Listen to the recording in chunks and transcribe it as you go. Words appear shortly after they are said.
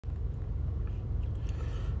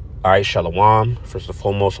All right, Shalom. First and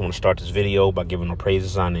foremost, I want to start this video by giving the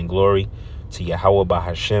praises, honor, and glory to Yahweh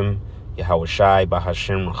Bahashem, Yahweh Shai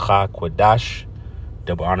Bahashem Racha Kwadash.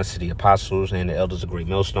 Double honors to the apostles and the elders of Great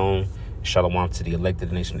Millstone. Shalom to the elected of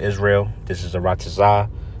the nation of Israel. This is Aratazah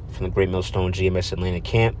from the Great Millstone GMS Atlanta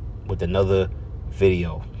camp with another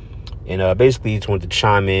video. And basically, just wanted to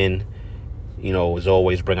chime in, you know, as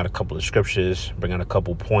always, bring out a couple of scriptures, bring out a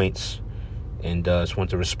couple points, and just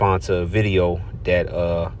want to respond to a video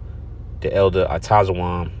that the elder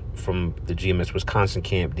Atazawam from the GMS Wisconsin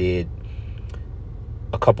camp did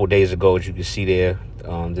a couple days ago, as you can see there.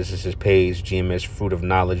 This is his page, GMS Fruit of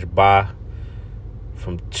Knowledge Ba,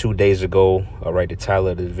 from 2 days ago. All right, the title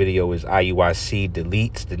of the video is IUIC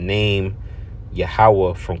deletes the name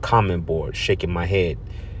Yahweh from comment board, shaking my head.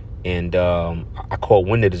 And I caught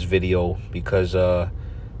wind of this video because the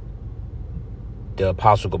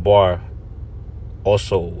Apostle Gabar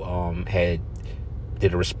also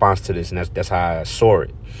did a response to this, and that's how I saw it.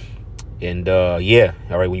 And yeah,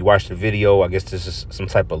 all right, when you watch the video, I guess this is some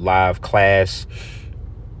type of live class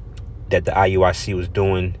that the IUIC was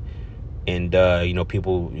doing. And you know,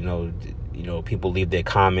 people leave their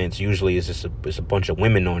comments. Usually it's just it's a bunch of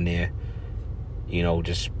women on there, you know,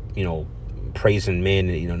 just, you know, praising men,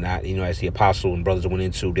 you know, not, you know, as the apostle and brothers went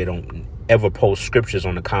into, they don't ever post scriptures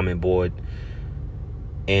on the comment board.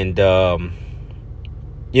 And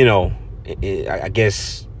you know, I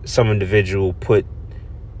guess some individual put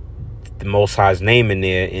the Most High's name in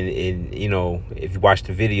there, and you know, if you watch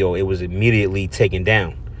the video, it was immediately taken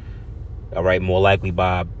down. All right, more likely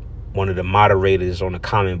by one of the moderators on the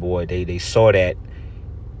comment board. They saw that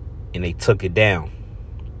and they took it down,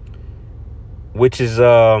 which is you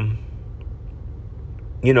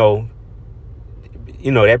know,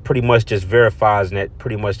 that pretty much just verifies, and that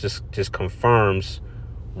pretty much just confirms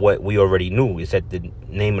what we already knew, is that the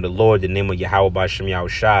name of the Lord, the name of Yahweh B'Shem Yahweh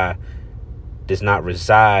Shai, does not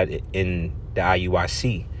reside in the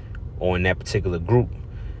IUIC or in that particular group.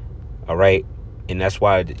 All right. And that's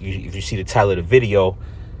why if you see the title of the video,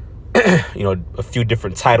 you know, a few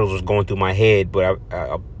different titles was going through my head, but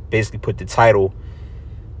I basically put the title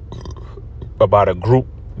about a group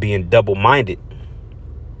being double-minded.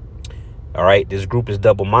 All right. This group is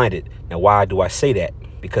double-minded. Now, why do I say that?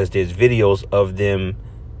 Because there's videos of them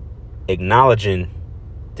acknowledging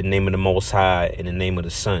the name of the Most High and the name of the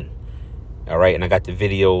Son. All right. And I got the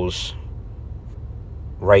videos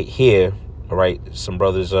right here. All right. Some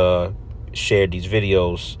brothers shared these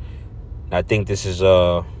videos. I think this is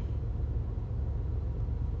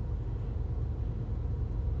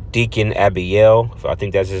Deacon Abiel, I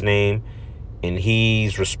think that's his name, and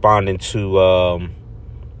he's responding to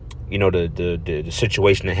you know, the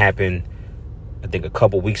situation that happened, I think, a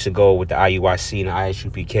couple weeks ago with the IUIC and the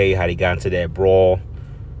ISUPK, how they got into that brawl,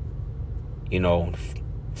 you know,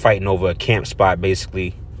 fighting over a camp spot,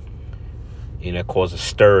 basically. You know, that caused a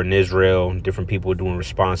stir in Israel. Different people were doing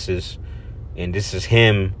responses. And this is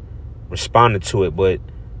him responding to it. But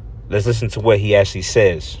let's listen to what he actually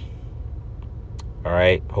says. All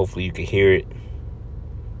right. Hopefully you can hear it.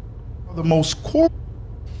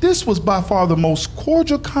 This was by far the most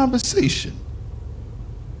cordial conversation.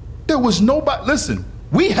 There was nobody. Listen,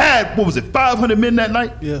 we had, what was it, 500 men that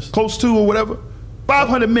night? Yes. Close to, or whatever.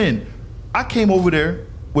 500 men. I came over there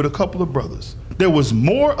with a couple of brothers. There was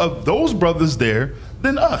more of those brothers there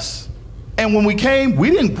than us. And when we came,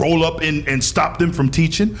 we didn't roll up and stop them from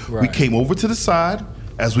teaching. Right. We came over to the side.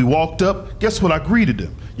 As we walked up, guess what? I greeted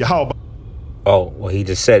them. Yahweh. Oh, well, he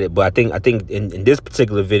just said it. But I think in this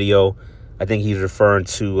particular video, I think he's referring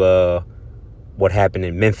to what happened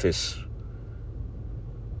in Memphis.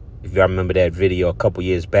 If y'all remember that video a couple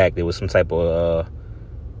years back, there was some type of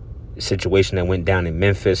situation that went down in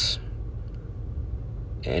Memphis.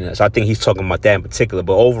 And so I think he's talking about that in particular.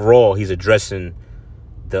 But overall, he's addressing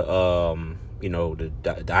the, you know, the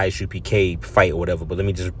ISUPK fight or whatever. But let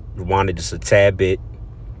me just rewind it just a tad bit.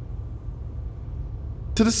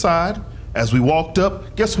 To the side, as we walked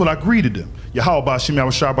up, guess what? I greeted them. Yahweh B'Shem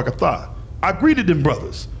Yahweh Shai B'Katha. I greeted them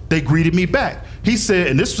brothers. They greeted me back. He said,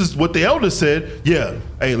 and this was what the elder said, yeah,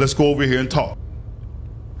 hey, let's go over here and talk.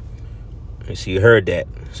 And so you heard that.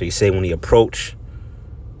 So you say when he approached,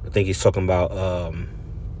 I think he's talking about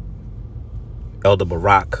Elder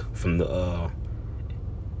Barak from the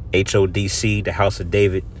HODC, the House of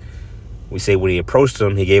David. We say when he approached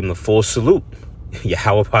him, he gave him the full salute.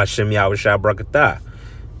 Yahweh B'Shem Yahweh Shai B'Katha.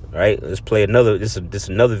 All right, let's play another. This is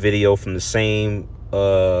another video from the same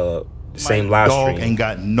live stream. Ain't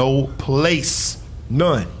got no place,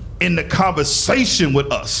 none, in the conversation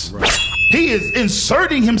with us. Right. He is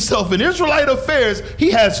inserting himself in Israelite affairs.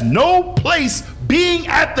 He has no place being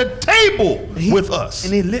at the table with us.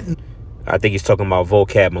 And they lit. I think he's talking about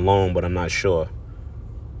Vocab Malone, but I'm not sure.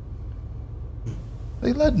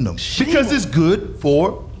 They letting them because it's good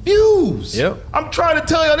for views. Yep. I'm trying to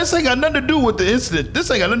tell y'all, this ain't got nothing to do with the incident.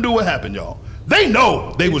 This ain't got nothing to do with what happened, y'all. They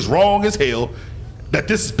know they was wrong as hell, that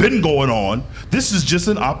this has been going on. This is just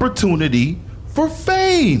an opportunity for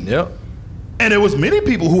fame. Yep. And there was many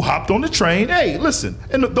people who hopped on the train. Hey, listen,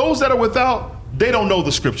 and those that are without, they don't know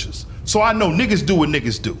the scriptures. So I know niggas do what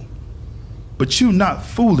niggas do. But you not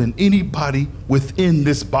fooling anybody within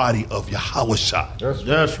this body of Yahushua.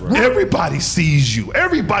 That's right. Everybody sees you.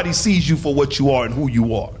 Everybody sees you for what you are and who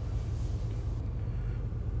you are.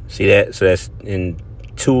 See that? So that's in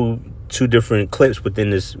two different clips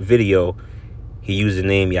within this video. He used the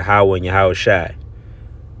name Yahweh and Yahushua.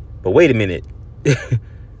 But wait a minute.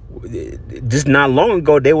 Just not long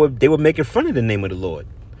ago, they were making fun of the name of the Lord.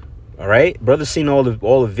 All right, brother, seen all the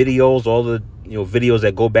videos, all the videos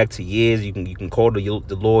that go back to years. You can call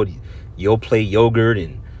the Lord Yo Play Yogurt,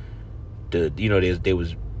 and there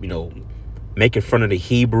was making fun of the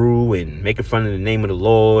Hebrew and making fun of the name of the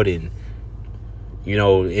Lord, and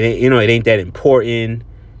it ain't that important.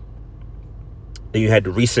 Then you had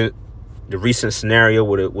the recent scenario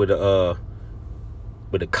with a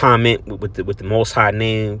comment with the Most High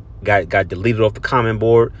name got deleted off the comment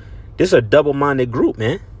board. This is a double-minded group,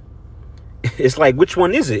 man. It's like, which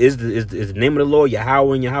one is it? Is the name of the Lord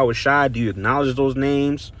Yahweh and Yahushua? Do you acknowledge those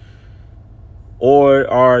names, or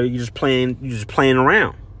are you just playing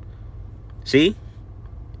around? See,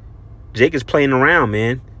 Jake is playing around,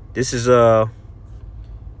 man. This is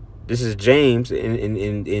James,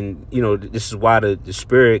 and this is why the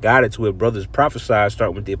Spirit guided to it. Brothers prophesied,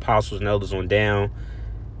 starting with the apostles and elders on down,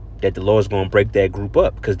 that the Lord's going to break that group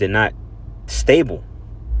up because they're not stable.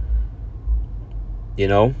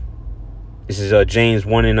 This is James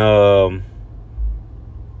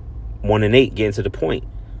 1:8, getting to the point.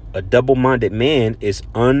 A double-minded man is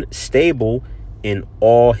unstable in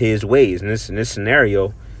all his ways. And in this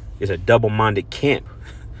scenario, is a double-minded camp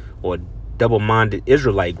or a double-minded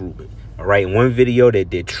Israelite group. All right, in one video, they're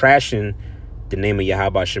trashing the name of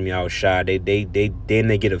Yahweh Shem Yahushua.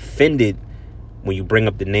 They get offended when you bring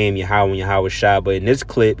up the name Yahweh and Yahushua. But in this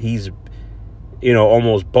clip, he's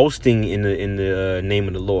almost boasting in the name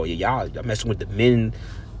of the Lord. Y'all messing with the men,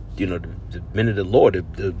 the men of the Lord,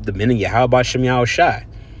 the men of Yahweh Shem Yahushua.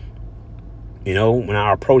 When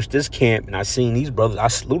I approached this camp and I seen these brothers, I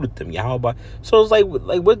saluted them, Yahweh. So it's like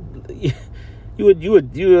what you're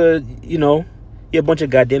a bunch of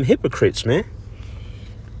goddamn hypocrites, man.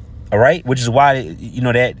 All right, which is why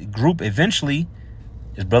that group eventually,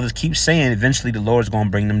 as brothers keep saying, eventually the Lord's gonna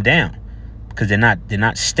bring them down because they're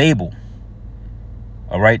not stable.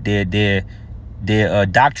 All right, their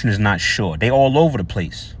doctrine is not sure. They all over the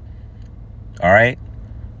place. All right.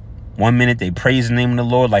 1 minute they praise the name of the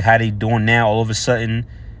Lord, like how they doing now. All of a sudden,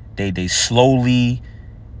 they slowly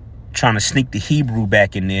trying to sneak the Hebrew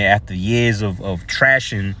back in there after years of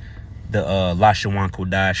trashing the Lashawan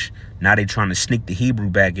Kodash. Now they trying to sneak the Hebrew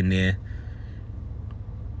back in there.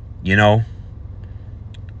 Then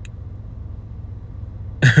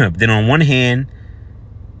on one hand,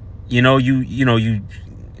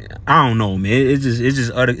 I don't know, man. It's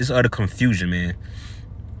just utter confusion, man.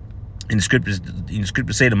 In the scriptures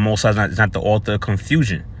say the Most High is not the author of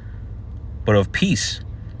confusion, but of peace.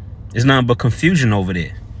 It's nothing but confusion over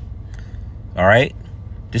there. All right,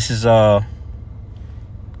 this is I'm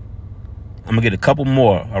gonna get a couple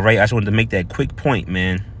more. All right, I just wanted to make that quick point,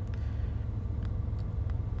 man.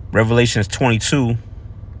 Revelations 22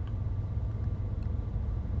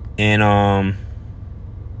 and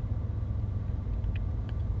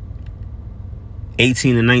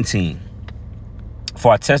 18 and 19.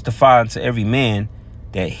 For I testify unto every man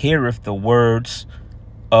that heareth the words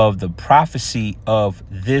of the prophecy of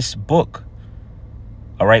this book.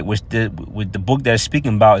 All right, with the book that it's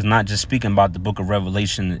speaking about is not just speaking about the book of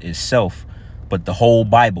Revelation itself, but the whole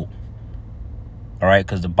Bible. All right,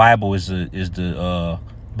 because the Bible is the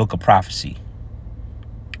book of prophecy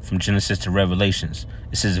from Genesis to Revelations.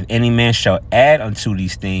 It says, if any man shall add unto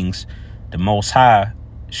these things, the Most High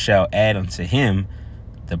shall add unto him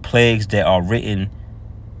the plagues that are written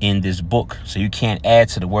in this book. So you can't add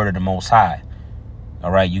to the word of the Most High. All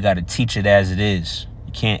right, you got to teach it as it is.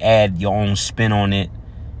 You can't add your own spin on it.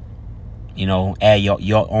 Add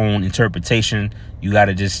your own interpretation. You got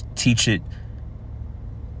to just teach it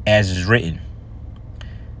as is written.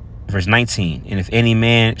 Verse 19, and if any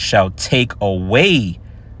man shall take away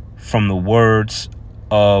from the words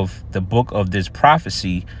of the book of this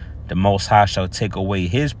prophecy, the Most High shall take away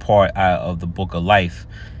his part out of the book of life,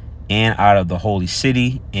 and out of the holy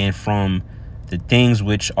city, and from the things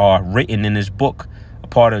which are written in this book. A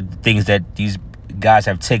part of the things that these guys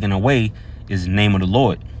have taken away is the name of the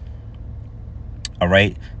Lord. All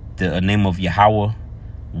right. The name of Yahweh,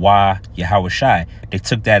 Yahweh Shai. They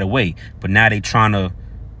took that away. But now they trying to,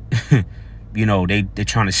 you know, they're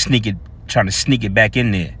trying to sneak it back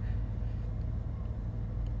in there.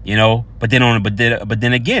 You know, but then on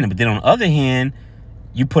the other hand,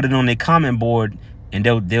 you put it on their comment board and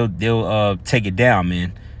they'll take it down,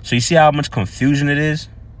 man. So you see how much confusion it is?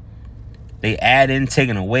 They adding,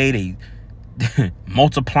 taking away, they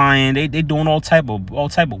multiplying, they doing all type of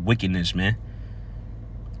wickedness, man.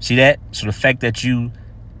 See that? So the fact that you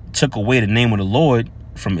took away the name of the Lord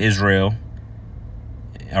from Israel,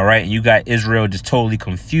 all right, and you got Israel just totally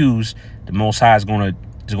confused, the Most High is going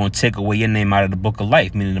to take away your name out of the book of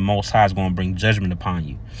life, meaning the Most High is going to bring judgment upon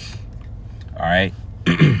you. All right.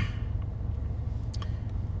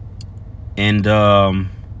 And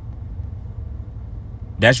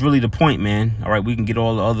that's really the point, man. All right, we can get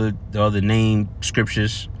all the other name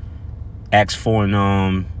scriptures. Acts 4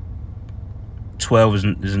 and 12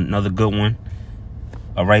 is another good one.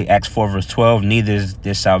 All right, Acts 4 verse 12. Neither is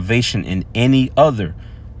there salvation in any other,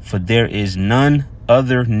 for there is none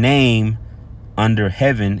other name under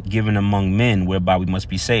heaven given among men whereby we must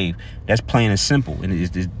be saved. That's plain and simple, and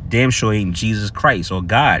it's damn sure ain't Jesus Christ or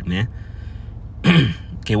God, man.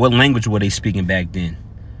 Okay, what language were they speaking back then?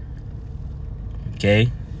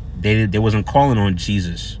 Okay, they wasn't calling on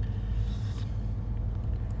Jesus.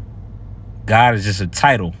 God is just a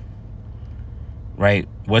title, right?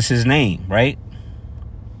 What's his name, right?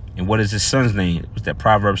 And what is his son's name? What's that,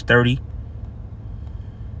 Proverbs 30?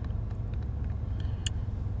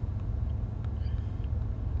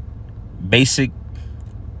 Basic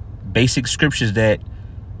scriptures that,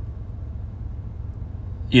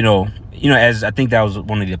 you know, as I think that was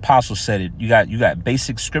one of the apostles said it, you got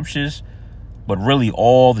basic scriptures, but really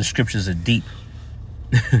all the scriptures are deep.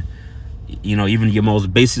 You know, even your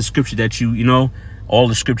most basic scripture that you know, all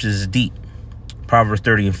the scriptures is deep. Proverbs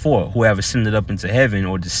 30 and 4, who have ascended up into heaven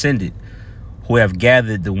or descended, who have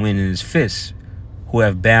gathered the wind in his fist, who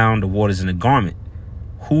have bound the waters in a garment,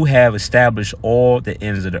 who have established all the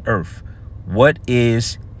ends of the earth. What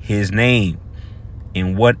is his name?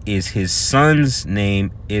 And what is his son's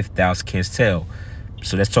name, if thou canst tell?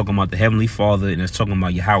 So that's talking about the Heavenly Father, and that's talking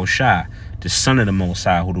about Yahweh Shai, the Son of the Most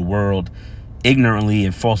High, who the world ignorantly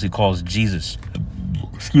and falsely calls Jesus.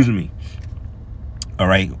 Excuse me. All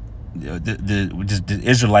right. The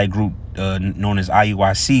Israelite group known as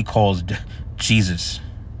IUIC calls Jesus.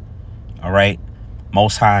 All right.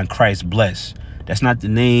 Most High in Christ bless. That's not the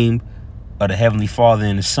name of the Heavenly Father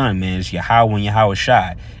and the Son, man. It's Yahweh and Yahweh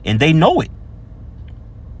Shai, and they know it.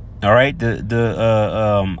 All right, I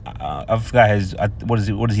forgot his, what is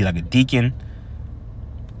he, like a deacon?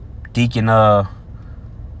 Deacon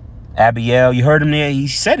Abiel, you heard him there? He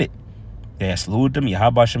said it. Yeah, salute them,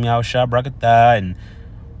 Yahweh Shem Yahweh Shai Brakatah, and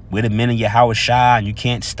we're the men of Yahweh Shai, and you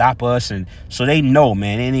can't stop us. And so they know,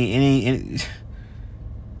 man. Any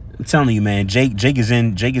I'm telling you, man, Jake is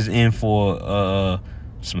in for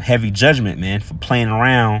some heavy judgment, man, for playing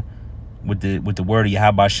around with the word of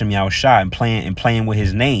Yahweh Shem Yahweh Shai and playing with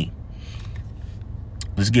his name.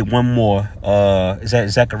 Let's get one more. Is that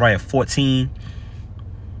Zechariah 14?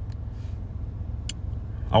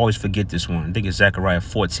 I always forget this one. I think it's Zechariah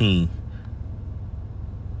 14.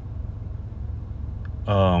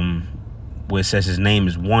 Where it says his name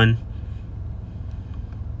is one.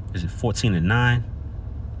 Is it 14 and 9?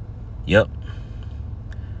 Yep.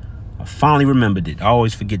 I finally remembered it. I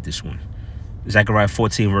always forget this one. Zechariah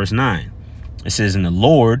 14 verse 9. It says, in the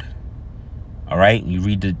Lord, all right, you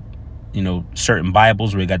read the, you know, certain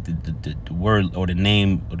Bibles where you got the word or the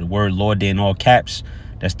name or the word Lord there in all caps.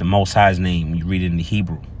 That's the Most High's name. You read it in the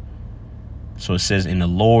Hebrew. So it says, in the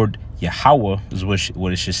Lord Yahweh is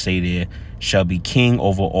what it should say there, shall be king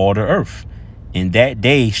over all the earth. In that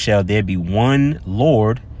day shall there be one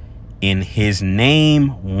Lord, in his name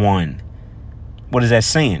one. What is that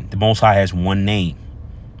saying? The Most High has one name.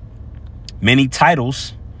 Many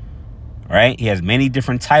titles, right? He has many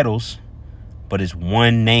different titles, but it's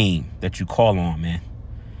one name that you call on, man.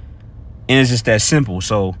 And it's just that simple.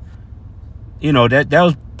 So, you know, that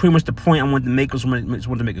was pretty much the point I wanted to make. I just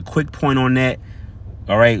wanted to make a quick point on that.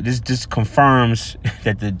 All right, this just confirms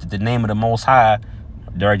that the name of the Most High,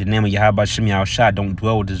 the name of Yahweh Shem Yahweh Shai, don't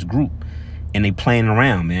dwell with this group. And they playing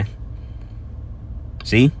around, man.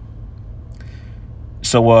 See?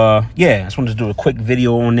 So, yeah, I just wanted to do a quick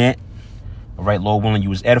video on that. All right, Lord willing, you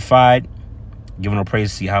was edified. Giving our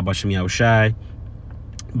praise to Yahweh Shem Yahweh Shai,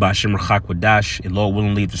 Ba'ashem Rachak Wadash, and Lord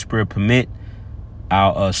willing, if the Spirit permit,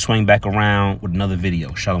 I'll swing back around with another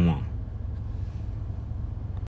video. Shalom.